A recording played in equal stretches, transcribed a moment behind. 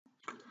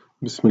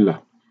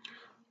Bismillah.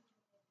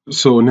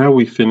 So now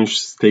we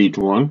finished stage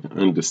 1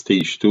 and the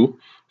stage 2.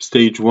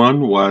 Stage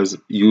 1 was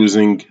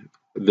using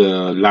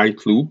the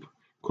light loop,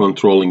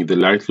 controlling the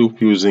light loop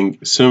using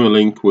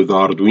Simulink with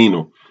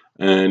Arduino.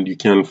 And you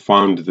can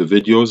find the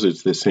videos,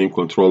 it's the same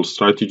control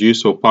strategy.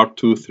 So part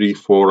 2, 3,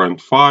 4,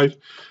 and 5,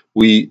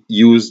 we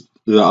used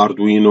the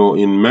Arduino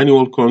in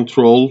manual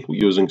control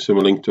using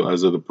Simulink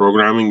as the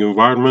programming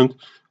environment,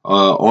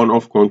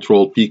 on-off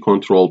control, P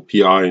control,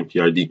 PI, and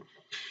PID.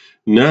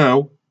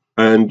 Now,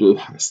 and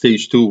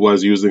stage 2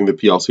 was using the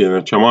PLC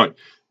and HMI.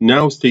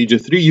 Now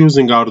stage 3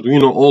 using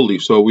Arduino only.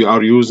 So we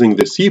are using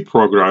the C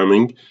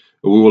programming.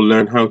 We will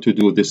learn how to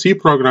do the C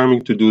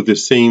programming to do the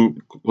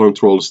same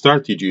control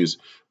strategies.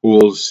 We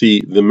will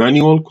see the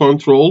manual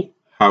control,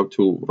 how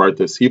to write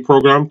a C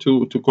program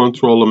to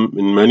control them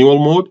in manual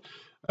mode,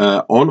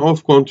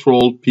 on-off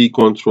control, P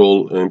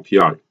control, and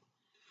PI.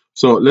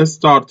 So let's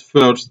start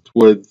first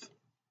with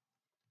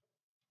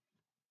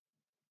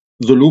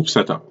the loop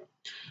setup.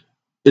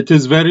 It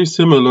is very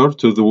similar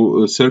to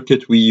the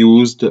circuit we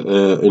used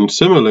in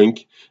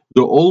Simulink.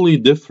 The only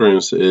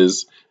difference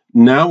is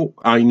now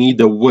I need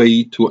a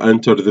way to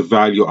enter the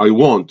value I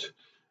want.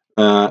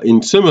 In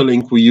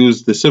Simulink, we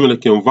use the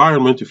Simulink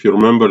environment, if you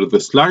remember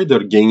the slider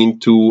gain,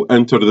 to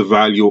enter the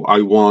value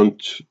I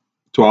want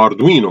to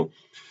Arduino.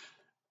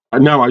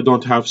 And now I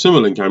don't have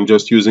Simulink, I'm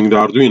just using the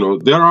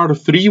Arduino. There are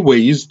 3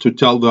 ways to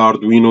tell the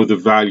Arduino the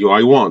value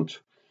I want.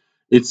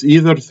 It's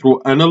either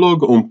through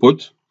analog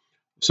input,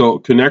 so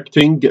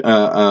connecting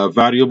a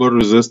variable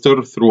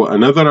resistor through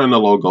another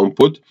analog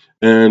input,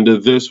 and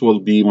this will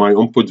be my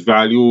input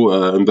value,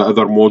 and the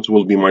other modes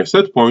will be my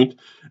set point,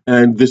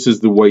 and this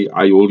is the way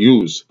I will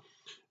use.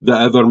 The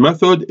other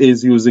method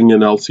is using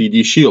an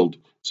LCD shield.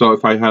 So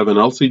if I have an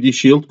LCD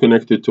shield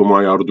connected to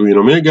my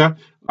Arduino Mega,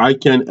 I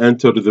can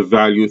enter the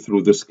value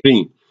through the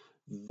screen.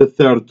 The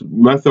third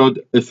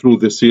method is through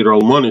the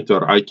serial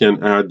monitor. I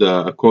can add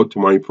a code to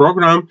my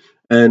program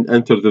and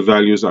enter the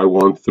values I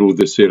want through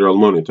the serial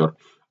monitor.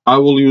 I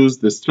will use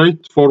the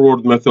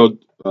straightforward method,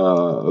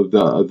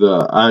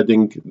 the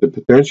adding the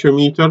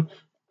potentiometer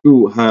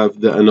to have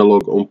the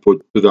analog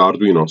input to the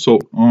Arduino. So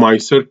my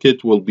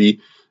circuit will be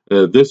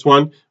this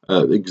one,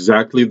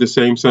 exactly the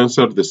same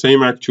sensor, the same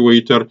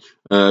actuator.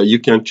 You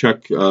can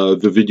check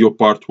the video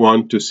part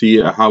 1 to see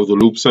how the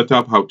loop set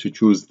up, how to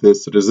choose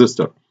this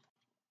resistor.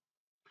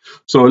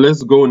 So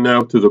let's go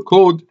now to the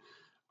code.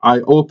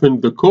 I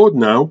opened the code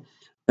now,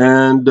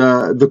 and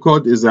the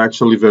code is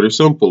actually very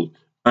simple.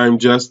 I'm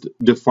just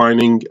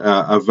defining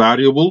a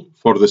variable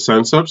for the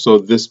sensor. So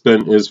this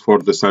pin is for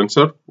the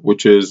sensor,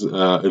 which is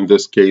in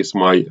this case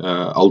my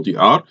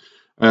LDR.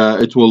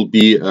 It will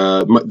be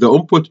the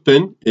input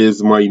pin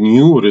is my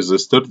new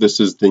resistor. This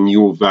is the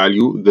new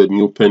value, the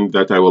new pin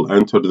that I will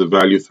enter the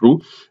value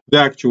through. The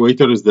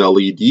actuator is the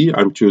LED.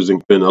 I'm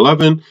choosing pin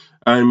 11.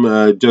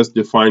 I'm just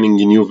defining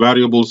new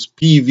variables,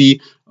 PV,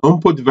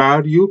 input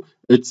value.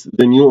 It's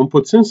the new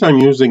input. Since I'm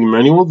using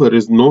manual, there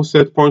is no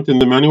set point in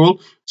the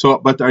manual. So,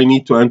 but I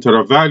need to enter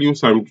a value,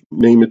 so I'm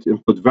name it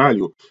input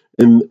value.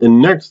 In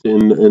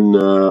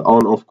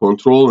on-off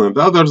control and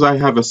the others, I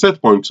have a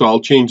set point. So I'll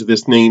change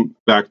this name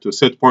back to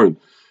set point.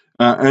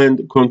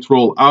 And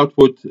control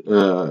output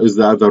is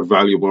the other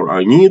variable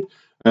I need.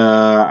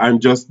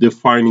 I'm just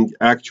defining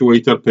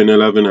actuator pin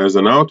 11 as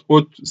an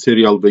output,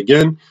 serial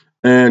begin,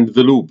 and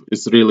the loop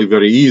is really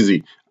very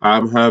easy.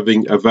 I'm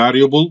having a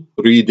variable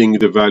reading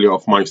the value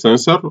of my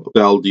sensor, the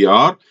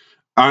LDR.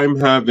 I'm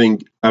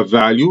having a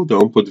value, the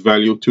input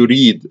value, to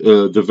read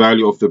the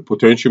value of the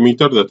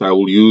potentiometer that I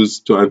will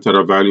use to enter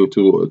a value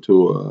to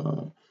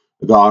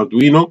the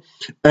Arduino.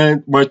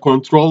 And my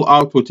control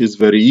output is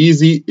very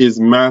easy, is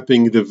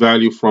mapping the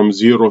value from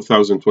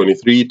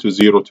 0,023 to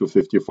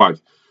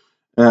 0,255.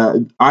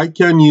 I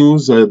can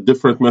use a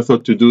different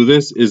method to do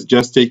this, is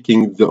just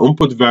taking the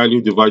input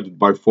value divided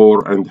by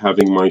 4 and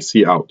having my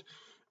C out.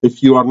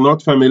 If you are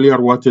not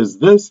familiar, what is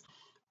this?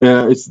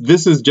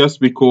 This is just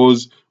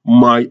because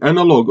my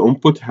analog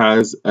input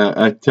has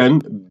a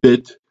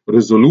 10-bit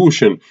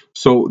resolution.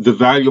 So the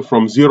value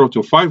from 0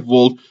 to 5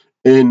 volt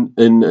in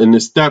the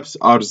steps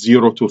are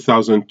 0 to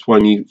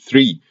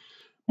 1023.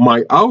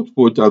 My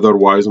output,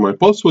 otherwise, my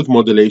pulse width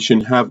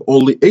modulation have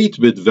only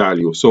 8-bit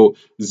value. So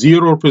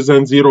 0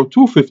 represents 0,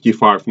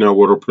 255 now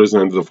will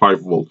represent the 5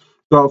 volt.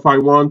 So if I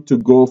want to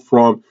go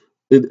from,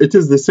 it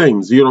is the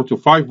same, 0 to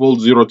 5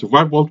 volt, 0 to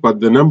 5 volt, but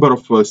the number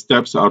of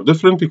steps are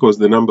different because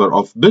the number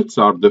of bits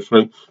are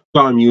different.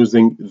 So I'm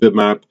using the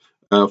map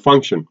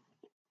function.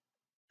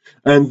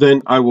 And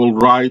then I will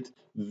write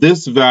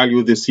this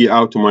value, the C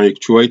out to my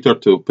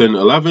actuator to pin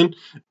 11,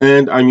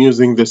 and I'm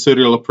using the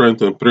serial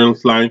print and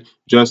print line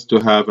just to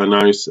have a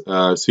nice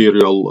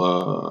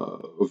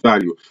serial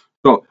value.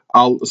 So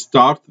I'll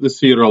start the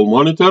serial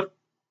monitor,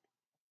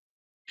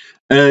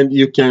 And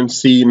you can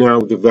see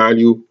now the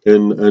value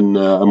in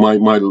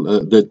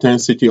the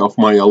intensity of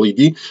my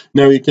LED.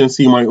 Now you can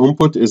see my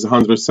input is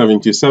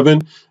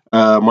 177.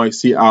 My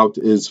C out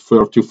is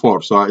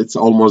 34, so it's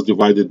almost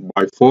divided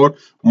by 4.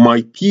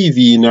 My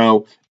PV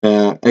now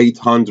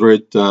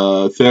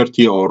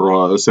 830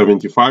 or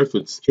 75.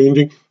 It's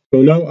changing.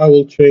 So now I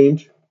will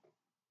change.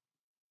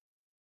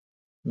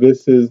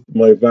 This is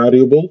my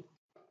variable.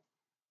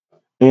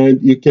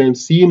 And you can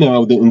see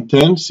now the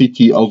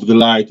intensity of the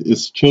light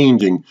is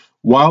changing.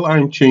 While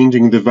I'm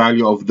changing the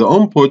value of the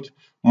input,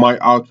 my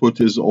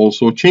output is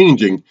also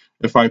changing.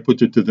 If I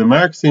put it to the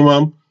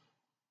maximum,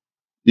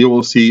 you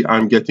will see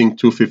I'm getting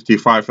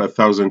 255 at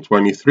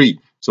 1023.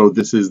 So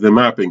this is the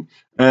mapping.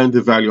 And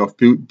the value of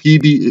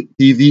PV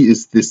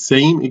is the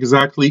same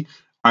exactly.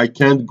 I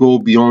can't go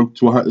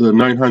beyond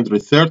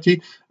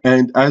 930.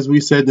 And as we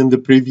said in the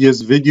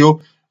previous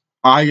video,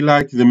 I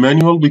like the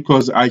manual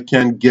because I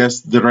can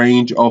guess the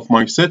range of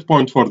my set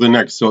point for the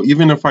next. So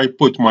even if I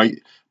put my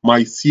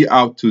C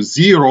out to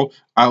 0,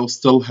 I'll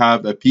still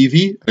have a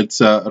PV.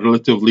 It's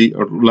relatively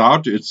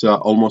large. It's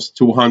almost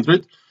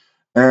 200.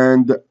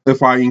 And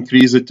if I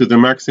increase it to the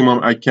maximum,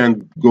 I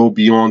can't go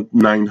beyond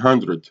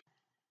 900.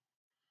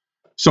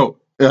 So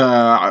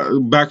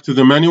back to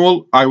the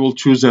manual, I will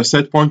choose a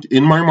set point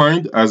in my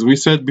mind. As we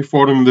said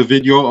before in the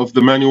video of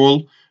the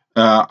manual,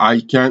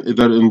 I can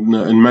either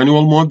in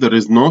manual mode, there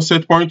is no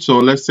set point. So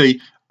let's say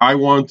I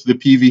want the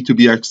PV to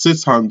be at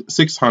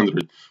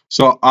 600.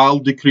 So I'll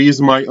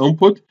decrease my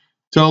input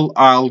till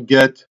I'll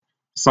get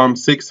some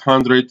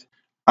 600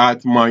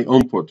 at my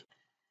input.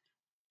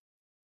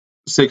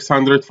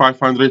 600,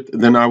 500,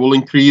 then I will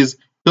increase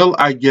till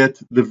I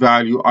get the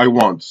value I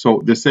want.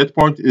 So the set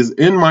point is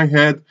in my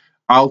head.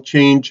 I'll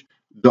change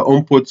the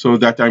input so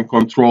that I'm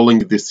controlling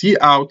the C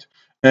out.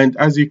 And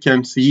as you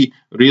can see,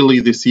 really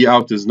the C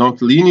out is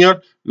not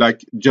linear,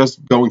 like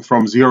just going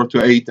from 0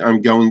 to 8,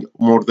 I'm going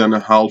more than a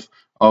half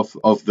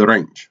of the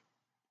range.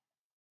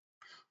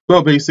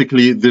 So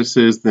basically, this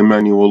is the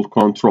manual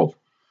control.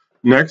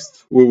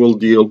 Next, we will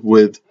deal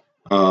with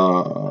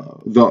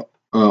the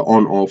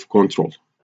on-off control.